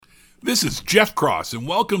This is Jeff Cross, and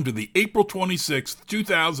welcome to the April 26th,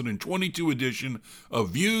 2022 edition of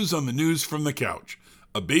Views on the News from the Couch,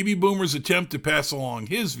 a baby boomer's attempt to pass along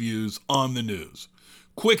his views on the news.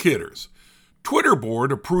 Quick hitters. Twitter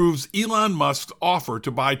board approves Elon Musk's offer to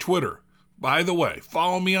buy Twitter. By the way,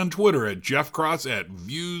 follow me on Twitter at Jeff Cross at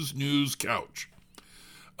Views News Couch.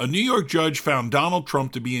 A New York judge found Donald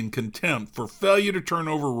Trump to be in contempt for failure to turn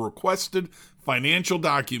over requested financial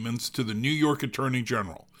documents to the New York Attorney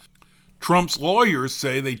General. Trump's lawyers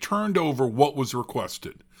say they turned over what was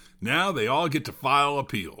requested. Now they all get to file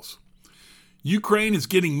appeals. Ukraine is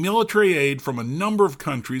getting military aid from a number of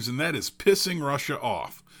countries, and that is pissing Russia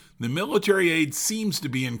off. The military aid seems to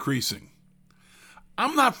be increasing.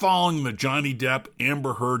 I'm not following the Johnny Depp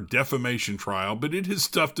Amber Heard defamation trial, but it is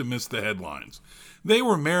tough to miss the headlines. They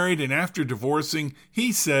were married, and after divorcing,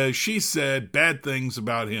 he says, she said bad things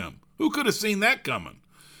about him. Who could have seen that coming?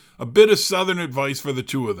 A bit of Southern advice for the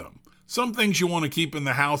two of them. Some things you want to keep in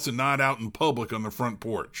the house and not out in public on the front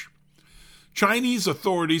porch. Chinese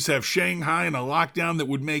authorities have Shanghai in a lockdown that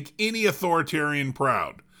would make any authoritarian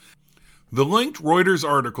proud. The linked Reuters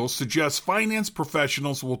article suggests finance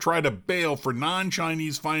professionals will try to bail for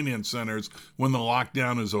non-Chinese finance centers when the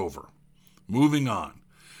lockdown is over. Moving on.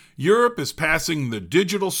 Europe is passing the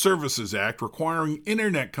Digital Services Act requiring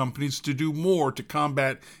internet companies to do more to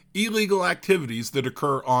combat illegal activities that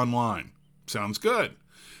occur online. Sounds good.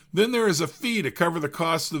 Then there is a fee to cover the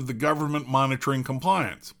cost of the government monitoring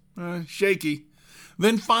compliance. Shaky.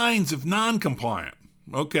 Then fines if non-compliant.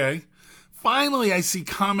 Okay. Finally, I see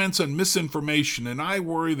comments on misinformation, and I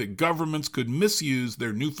worry that governments could misuse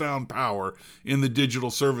their newfound power in the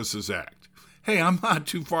Digital Services Act. Hey, I'm not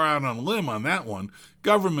too far out on a limb on that one.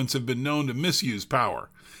 Governments have been known to misuse power.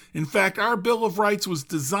 In fact, our Bill of Rights was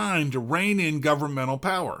designed to rein in governmental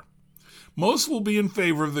power. Most will be in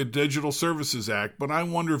favor of the Digital Services Act, but I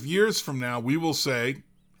wonder if years from now we will say,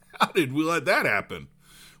 how did we let that happen?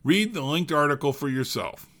 Read the linked article for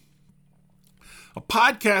yourself. A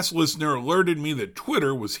podcast listener alerted me that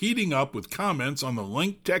Twitter was heating up with comments on the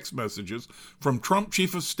linked text messages from Trump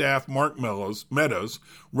Chief of Staff Mark Meadows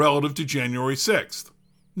relative to January 6th.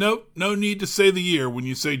 Nope, no need to say the year when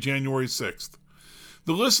you say January 6th.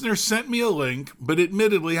 The listener sent me a link, but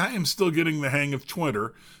admittedly I am still getting the hang of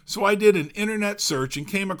Twitter, so I did an internet search and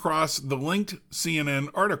came across the linked CNN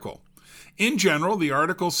article. In general, the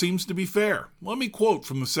article seems to be fair. Let me quote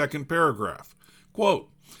from the second paragraph. Quote,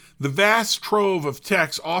 "The vast trove of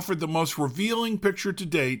text offered the most revealing picture to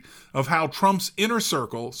date of how Trump's inner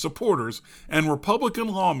circle, supporters, and Republican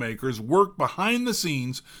lawmakers worked behind the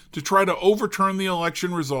scenes to try to overturn the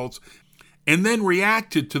election results and then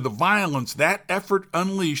reacted to the violence that effort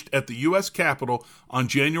unleashed at the U.S. Capitol on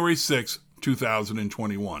January 6,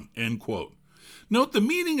 2021, end quote. Note the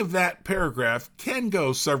meaning of that paragraph can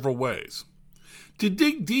go several ways. To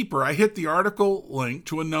dig deeper, I hit the article link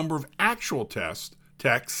to a number of actual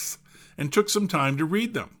texts and took some time to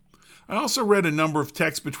read them. I also read a number of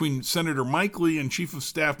texts between Senator Mike Lee and Chief of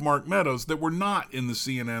Staff Mark Meadows that were not in the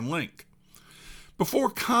CNN link.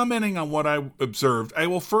 Before commenting on what I observed, I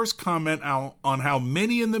will first comment on how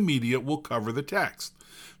many in the media will cover the text.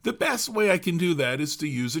 The best way I can do that is to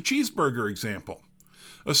use a cheeseburger example.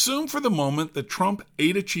 Assume for the moment that Trump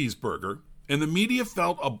ate a cheeseburger, and the media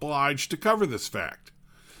felt obliged to cover this fact.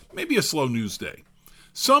 Maybe a slow news day.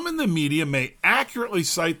 Some in the media may accurately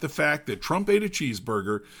cite the fact that Trump ate a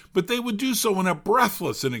cheeseburger, but they would do so in a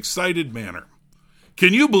breathless and excited manner.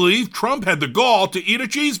 Can you believe Trump had the gall to eat a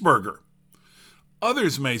cheeseburger?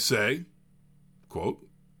 Others may say, quote,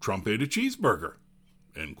 Trump ate a cheeseburger,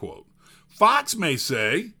 end quote. Fox may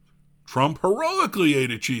say, Trump heroically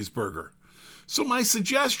ate a cheeseburger. So my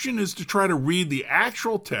suggestion is to try to read the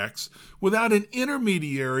actual text without an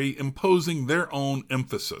intermediary imposing their own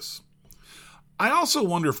emphasis. I also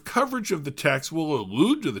wonder if coverage of the text will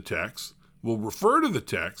allude to the text, will refer to the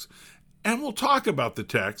text, and will talk about the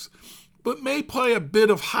text, but may play a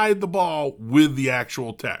bit of hide the ball with the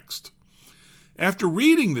actual text. After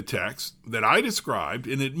reading the text that I described,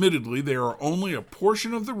 and admittedly they are only a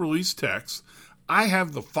portion of the released text, I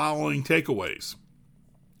have the following takeaways.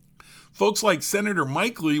 Folks like Senator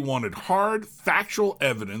Mike Lee wanted hard, factual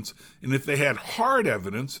evidence, and if they had hard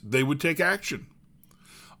evidence, they would take action.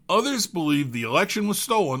 Others believed the election was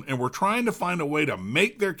stolen and were trying to find a way to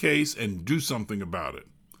make their case and do something about it.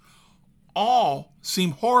 All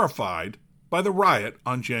seem horrified by the riot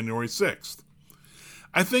on January 6th.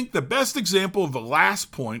 I think the best example of the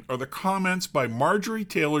last point are the comments by Marjorie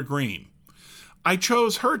Taylor Greene. I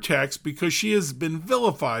chose her text because she has been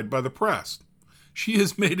vilified by the press. She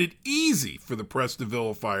has made it easy for the press to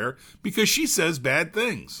vilify her because she says bad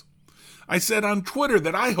things. I said on Twitter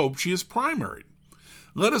that I hope she is primaried.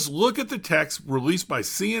 Let us look at the text released by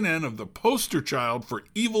CNN of the poster child for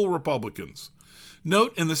evil Republicans.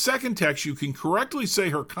 Note, in the second text, you can correctly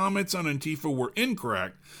say her comments on Antifa were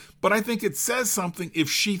incorrect, but I think it says something if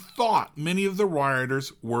she thought many of the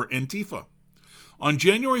rioters were Antifa. On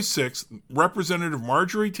January 6th, Representative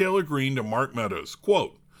Marjorie Taylor Greene to Mark Meadows,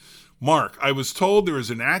 quote, "Mark, I was told there is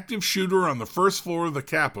an active shooter on the first floor of the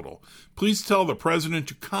Capitol. Please tell the president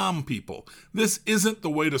to calm people. This isn't the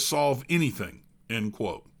way to solve anything." End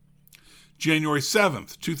quote. January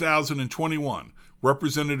 7th, 2021,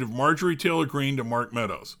 Representative Marjorie Taylor Greene to Mark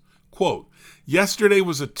Meadows, quote, "Yesterday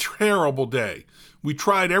was a terrible day. We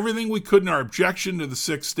tried everything we could in our objection to the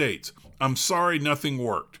 6 states. I'm sorry nothing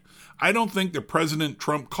worked. I don't think that President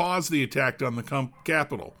Trump caused the attack on the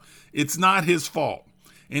Capitol. It's not his fault.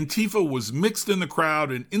 Antifa was mixed in the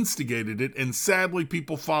crowd and instigated it, and sadly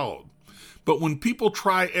people followed. But when people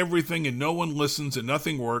try everything and no one listens and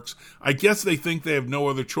nothing works, I guess they think they have no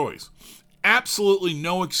other choice. Absolutely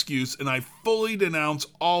no excuse, and I fully denounce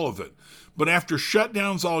all of it. But after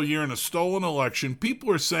shutdowns all year and a stolen election, people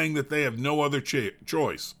are saying that they have no other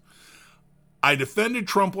choice. I defended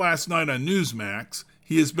Trump last night on Newsmax.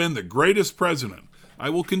 He has been the greatest president. I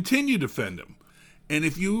will continue to defend him. And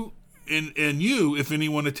if if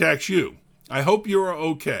anyone attacks you, I hope you are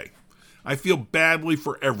okay. I feel badly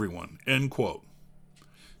for everyone." End quote.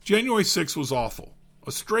 January 6th was awful.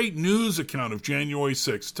 A straight news account of January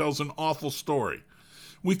 6th tells an awful story.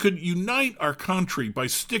 We could unite our country by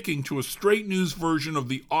sticking to a straight news version of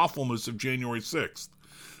the awfulness of January 6th.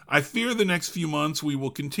 I fear the next few months we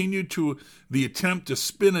will continue to the attempt to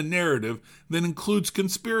spin a narrative that includes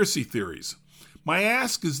conspiracy theories. My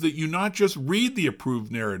ask is that you not just read the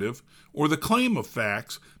approved narrative or the claim of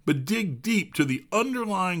facts, but dig deep to the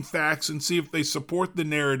underlying facts and see if they support the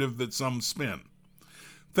narrative that some spin.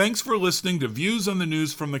 Thanks for listening to Views on the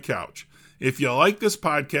News from the Couch. If you like this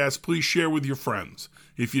podcast, please share with your friends.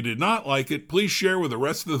 If you did not like it, please share with the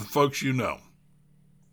rest of the folks you know.